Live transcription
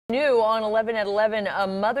New on 11 at 11, a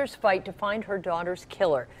mother's fight to find her daughter's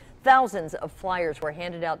killer. Thousands of flyers were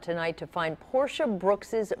handed out tonight to find Porshia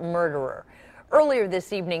Brooks' murderer. Earlier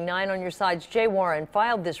this evening, 9 on Your Side's Jay Warren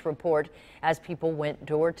filed this report as people went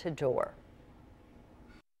door to door.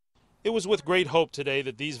 It was with great hope today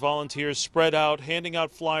that these volunteers spread out, handing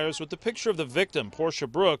out flyers with the picture of the victim,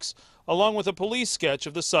 Porshia Brooks, along with a police sketch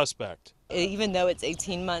of the suspect. Even though it's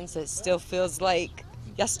 18 months, it still feels like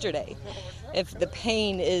yesterday. If the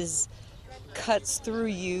pain cuts through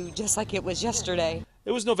you just like it was yesterday.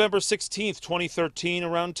 It was November 16, 2013,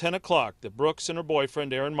 around 10 o'clock, that Brooks and her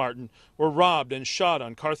boyfriend, Aaron Martin, were robbed and shot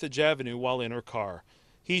on Carthage Avenue while in her car.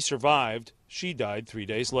 He survived. She died 3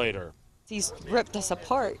 days later. He's ripped us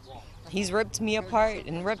apart. He's ripped me apart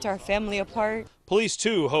and ripped our family apart. Police,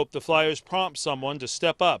 too, hope the flyers prompt someone to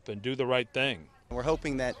step up and do the right thing. We're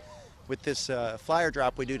hoping that with this flyer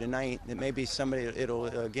drop we do tonight, that maybe somebody, it'll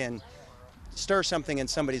again stir something in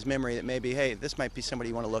somebody's memory that maybe, hey, this might be somebody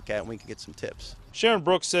you want to look at and we can get some tips. Sharon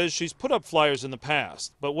Brooks says she's put up flyers in the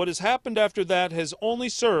past, but what has happened after that has only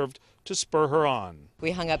served to spur her on.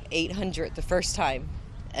 We hung up 800 the first time,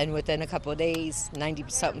 and within a couple of days,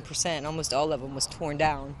 90-something%, almost all of them was torn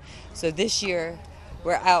down. So this year,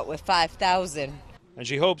 we're out with 5,000. And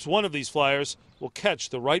she hopes one of these flyers will catch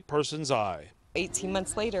the right person's eye. 18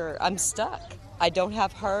 months later, I'm stuck. I don't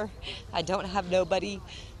have her. I don't have nobody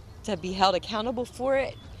to be held accountable for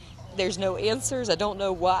it. There's no answers. I don't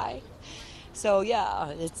know why. So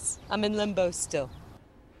yeah, I'm in limbo still.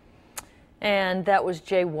 And that was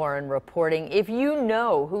Jay Warren reporting. If you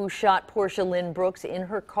know who shot Porshia Lynn Brooks in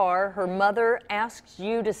her car, her mother asks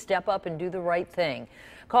you to step up and do the right thing.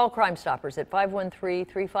 Call Crime Stoppers at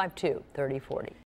 513-352-3040.